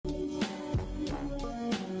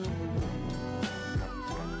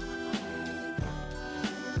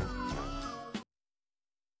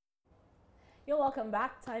welcome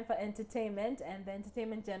back. Time for entertainment, and the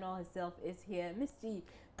entertainment general herself is here. Miss G,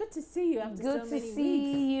 good to see you after so many weeks. Good to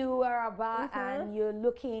see you, Araba, and you're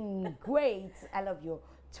looking great. I love your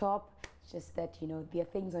top. Just that, you know, there are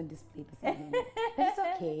things on display this evening. It's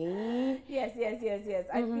okay. Yes.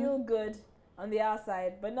 I feel good on the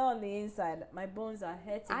outside, but not on the inside. My bones are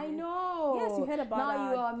hurting. I know. Yes, you heard about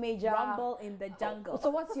now you are a major rumble in the jungle. So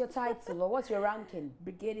what's your title or what's your ranking?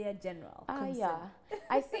 Brigadier General. Yeah.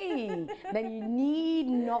 I see. Then you need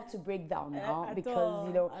not to break down now because,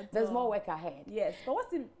 you know, there's more work ahead. Yes, but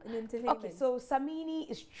what's in entertainment? Okay, so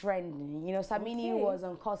Samini is trending. You know, Samini was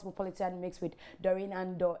on Cosmopolitan Mix with Doreen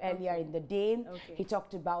Ando earlier in the day. He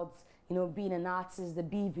talked about, you know, being an artist, the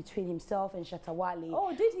beef between himself and Shatta Wale.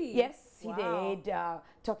 Oh, did he? Yes, he did.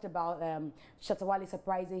 Talked about Shatta Wale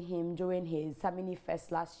surprising him during his Samini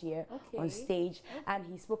Fest last year on stage. And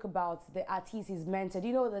he spoke about the artists he's mentored.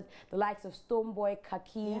 You know, that the likes of Stonebwoy,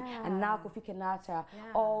 Kaki, and now Kofi Kenata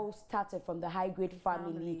all started from the High Grade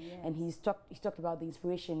family. And he's talked about the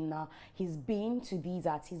inspiration he's been to these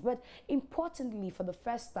artists. But importantly, for the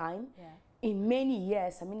first time in many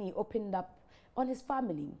years, Samini opened up on his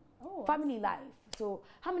family. Family life. So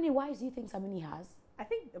how many wives do you think Samini has? I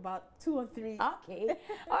think about 2 or 3. Okay.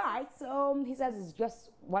 All right. So he says it's just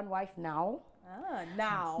one wife now.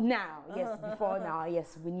 Now. Now, yes. Before now,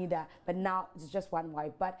 yes, we knew that. But now it's just one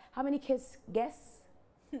wife. But how many kids, guess?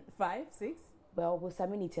 5, 6? Well, will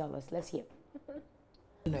Samini tell us? Let's hear.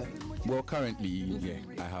 No. Well, currently,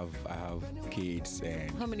 I have kids.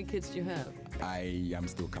 And how many kids do you have? I am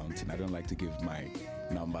still counting. I don't like to give my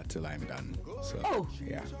number till I'm done. So,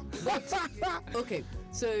 yeah. Okay,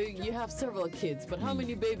 so you have several kids, but how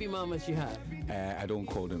many baby mamas you have? I don't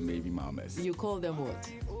call them baby mamas. You call them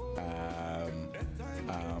what?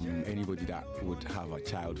 Anybody that would have a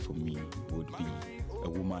child for me would be a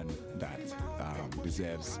woman that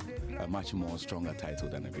deserves a much more stronger title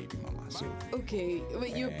than a baby mama. So okay,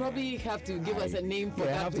 but you probably have to give us a name for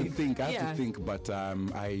that. I have to think, but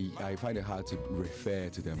I find it hard to refer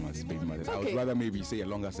to them as baby mothers. I would rather maybe say a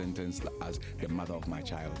longer sentence as the mother of my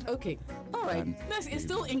child. Okay, all right. It's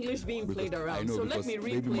still English being played around. I know, so let me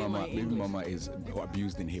replay my English. Baby mama is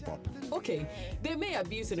abused in hip hop. Okay, they may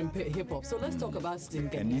abuse it in hip hop. So let's talk about it in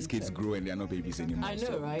Ghanaian. And these kids grow and they are not babies anymore. I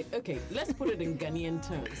know, right? Okay, let's put it in Ghanaian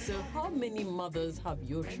terms. So how many mothers have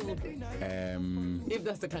your children? If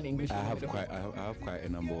that's the kind of English I have quite a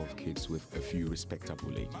number of kids with a few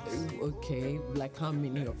respectable ages. Okay, like how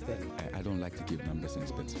many of them? I don't like to give numbers and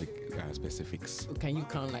specifics. Can you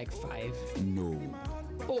count like 5? No.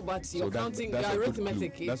 Oh, but you're counting your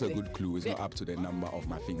arithmetic. That's a good clue. It's not up to the number of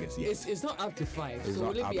my fingers yet. It's not up to 5. It's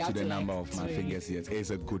so not up to the number like of my fingers yet.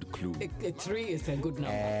 It's a good clue. 3 is a good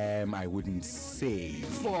number. I wouldn't say.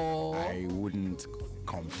 4. I wouldn't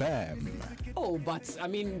confirm. Oh, but I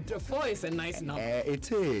mean, 4 is a nice number.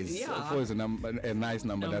 It is. Yeah. 4 is a nice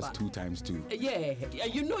number. That's 2 times 2. Yeah,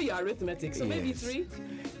 you know your arithmetic, so maybe 3.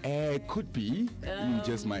 Could be. You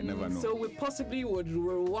just might never know. So we possibly would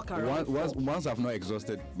walk around. Once I've not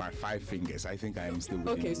exhausted my 5 fingers, I think I am still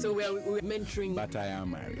within Okay, so we're mentoring. But I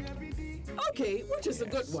am married. Okay, which is a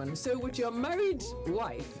good one. So with your married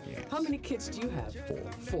wife, how many kids do you have?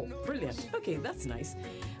 4. Brilliant. Okay, that's nice.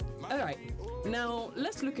 All right. Now,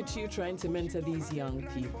 let's look at you trying to mentor these young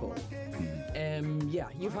people.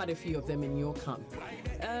 You've had a few of them in your camp.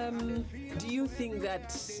 Do you think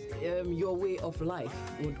that your way of life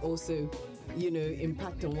would also, you know,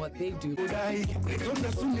 impact on what they do?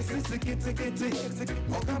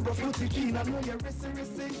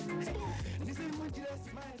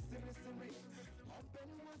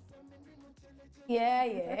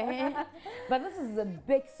 Yeah. But this is a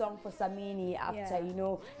big song for Samini after, you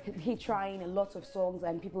know, he trying a lot of songs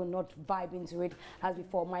and people not vibing to it as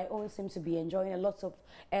before. My own seems to be enjoying a lot of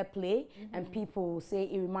airplay and people say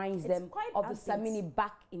it reminds them of the Samini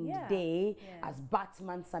back in the day as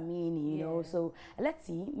Batman Samini, you know. So let's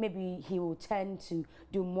see, maybe he will tend to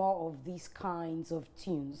do more of these kinds of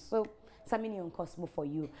tunes. So Samini on Cosmo for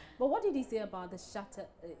you. But what did he say about the Shatta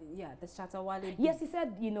Wale beef? Yes, he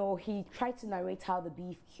said, you know, he tried to narrate how the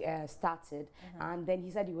beef started, and then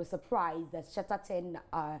he said he was surprised that Shatta turned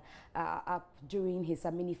up during his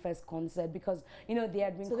Samini Fest concert because, you know, there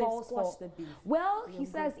had been calls for the beef. Well, he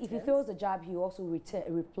says if he throws a jab, he also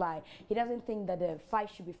reply. He doesn't think that the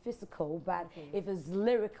fight should be physical, but if it's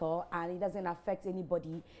lyrical and it doesn't affect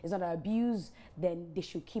anybody, it's not abuse, then they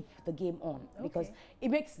should keep the game on because it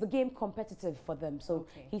makes the game competitive competitive for them. So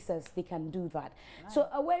he says they can do that. Nice. So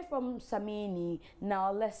away from Samini,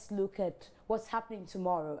 now let's look at what's happening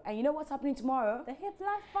tomorrow. And you know what's happening tomorrow? The Hip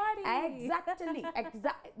Life Party. Exactly.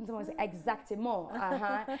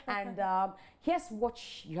 Exactement. And here's what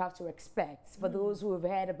you have to expect for those who have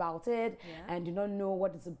heard about it and do not know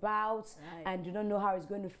what it's about and do not know how it's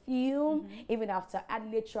going to feel. Even after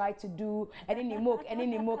Adelaide tried to do any mook,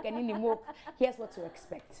 here's what to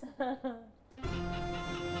expect.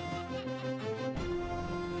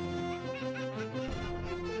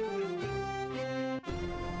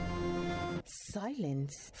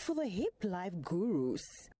 Silence for the hip life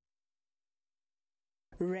gurus.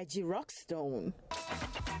 Reggie Rockstone.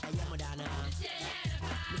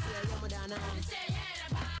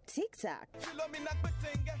 Tic Tac.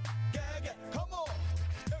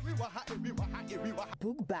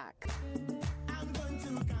 Book back.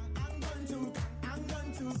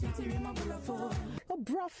 A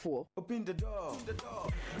Brafo. Open the door.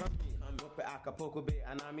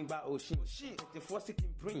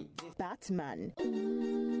 Batman.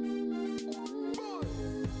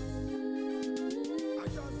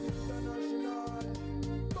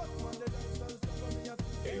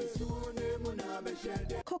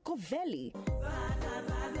 Cocovelli.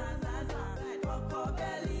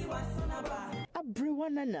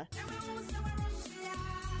 Abriwanana.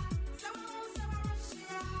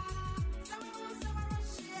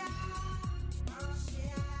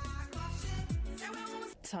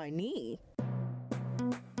 Tiny.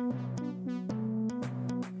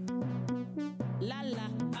 Lala,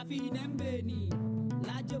 afinembeni,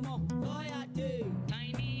 lajemo, oyate,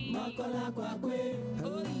 tiny, makola kwakwe,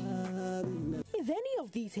 If any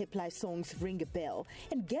of these hip life songs ring a bell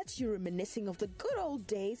and gets you reminiscing of the good old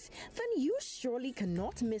days, then you surely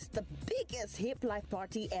cannot miss the biggest hip life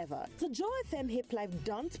party ever. The Joy FM Hip Life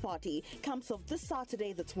Dance Party comes off this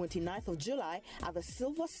Saturday, the 29th of July at the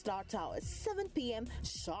Silver Star Tower at 7 p.m.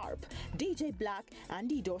 sharp. DJ Black,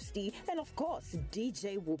 Andy Dosty, and of course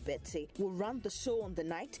DJ Wubete will run the show on the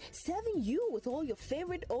night, serving you with all your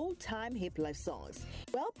favorite old-time hip life songs.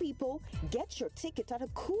 Well, people, get your ticket at a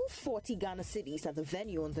cool 40 Ghana Cities at the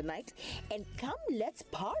venue on the night, and come, let's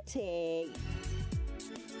party.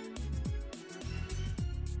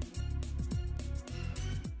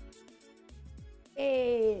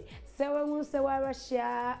 Hey, Sewa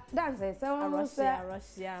Russia. Dance,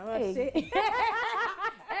 Russia.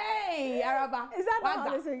 Hey, Araba. Is that not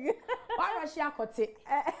how they sing? Why Russia cut it?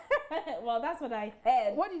 Well, that's what I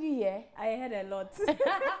heard. What did you hear? I heard a lot.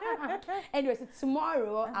 Anyway, so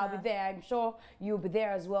tomorrow I'll be there. I'm sure you'll be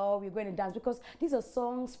there as well. We're going to dance because these are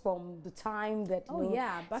songs from the time that.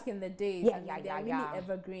 Back in the days. They're really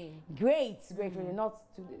evergreen. Great. Not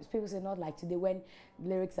people say not like today when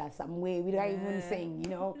lyrics are some way we don't even sing.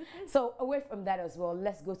 So away from that as well,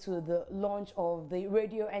 let's go to the launch of the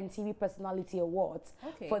Radio and TV Personality Awards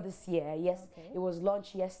for this year. Yes, it was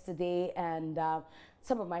launched yesterday, and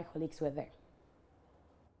some of my colleagues were there.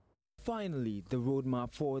 Finally, the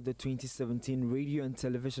roadmap for the 2017 Radio and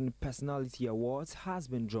Television Personality Awards has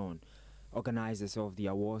been drawn. Organizers of the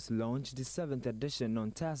awards launched the 7th edition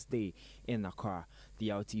on Thursday in Accra. The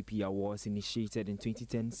RTP Awards, initiated in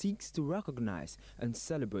 2010, seeks to recognize and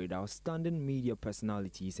celebrate outstanding media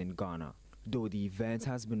personalities in Ghana. Though the event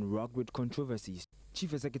has been rocked with controversies,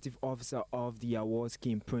 Chief Executive Officer of the awards,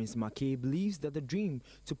 Kim Prince Mackay, believes that the dream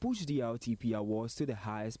to push the RTP Awards to the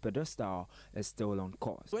highest pedestal is still on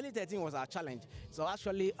course. 2013 was our challenge, so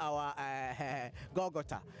actually our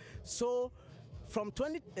Golgotha. So from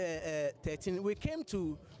 2013 we came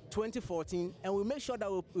to 2014 and we made sure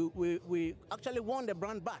that we actually won the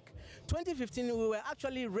brand back. 2015 we were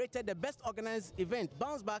actually rated the best organized event,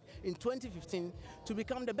 bounced back in 2015 to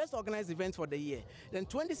become the best organized event for the year. Then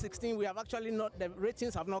 2016 we have actually not, the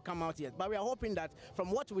ratings have not come out yet, but we are hoping that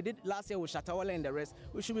from what we did last year with Shatta Wale and the rest,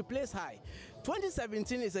 we should be placed high.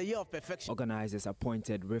 2017 is a year of perfection. Organizers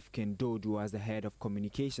appointed Rifkin Dodu as the head of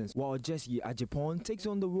communications, while Jesse Ajipon takes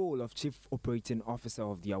on the role of Chief Operating Officer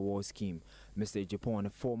of the award scheme. Mr. Ajipon, a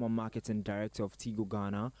former marketing director of Tigo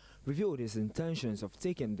Ghana, revealed his intentions of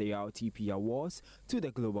taking the RTP Awards to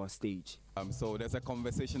the global stage. So there's a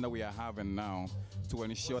conversation that we are having now to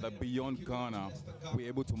ensure that beyond Ghana, we're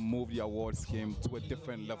able to move the award scheme to a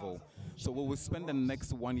different level. So we will spend the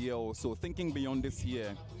next 1 year or so thinking beyond this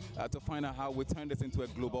year to find out how we turn this into a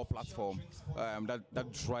global platform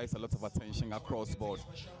that drives a lot of attention across board.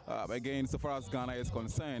 Again, so far as Ghana is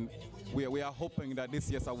concerned, we are hoping that this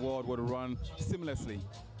year's award will run seamlessly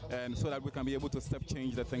and so that we can be able to step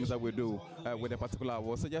change the things that we do with a particular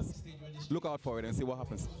award. So just look out for it and see what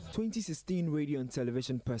happens. 2016 Radio and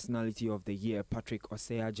Television Personality of the Year Patrick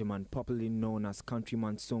Oseajiman, popularly known as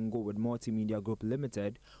Countryman Songo with Multimedia Group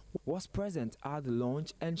Limited, was present at the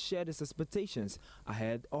launch and shared his expectations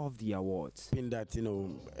ahead of the awards. In that, you know,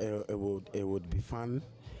 it would be fun.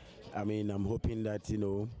 I mean, I'm hoping that, you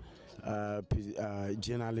know,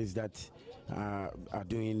 journalists that are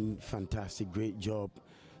doing fantastic, great job,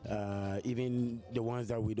 even the ones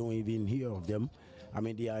that we don't even hear of them. I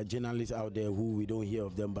mean, there are journalists out there who we don't hear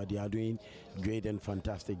of them, but they are doing great and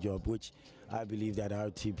fantastic job, which I believe that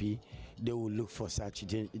RTP, they will look for such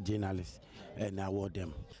journalists and award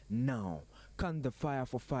them. Now, can the Fire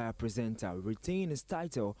for Fire presenter retain his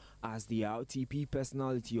title as the RTP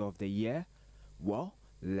Personality of the Year? Well,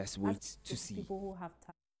 let's wait to see. People who have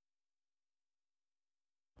time.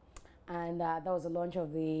 And that was the launch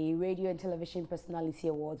of the Radio and Television Personality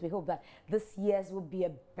Awards. We hope that this year's will be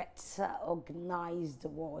a better organized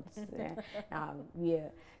awards.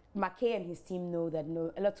 McKay and his team know that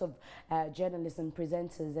a lot of journalists and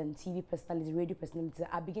presenters and TV personalities, radio personalities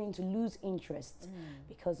are beginning to lose interest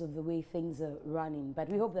because of the way things are running. But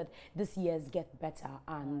we hope that this year's get better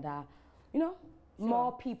and, you know,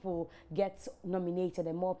 more people get nominated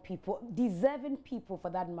and more people, deserving people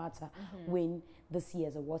for that matter, win this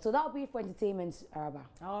year's award. So that'll be it for entertainment, Araba.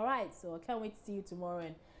 All right, so I can't wait to see you tomorrow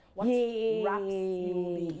and what raps you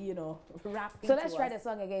will be, you know, rapping. So let's try the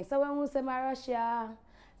song again. Someone will say my Russia.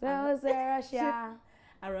 Someone will say Russia.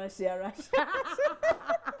 Russia.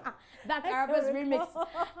 That's Araba's remix.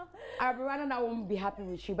 Araba, I won't be happy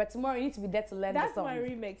with you, but tomorrow you need to be there to learn the song.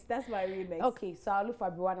 That's my remix. Okay, so I'll look for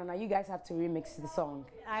Araba now. You guys have to remix the song.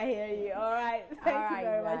 I hear you. All right. Thank you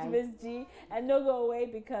very much, Miss G. And don't go away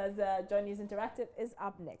because Joy News Interactive is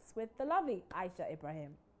up next with the lovely Aisha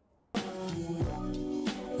Ibrahim.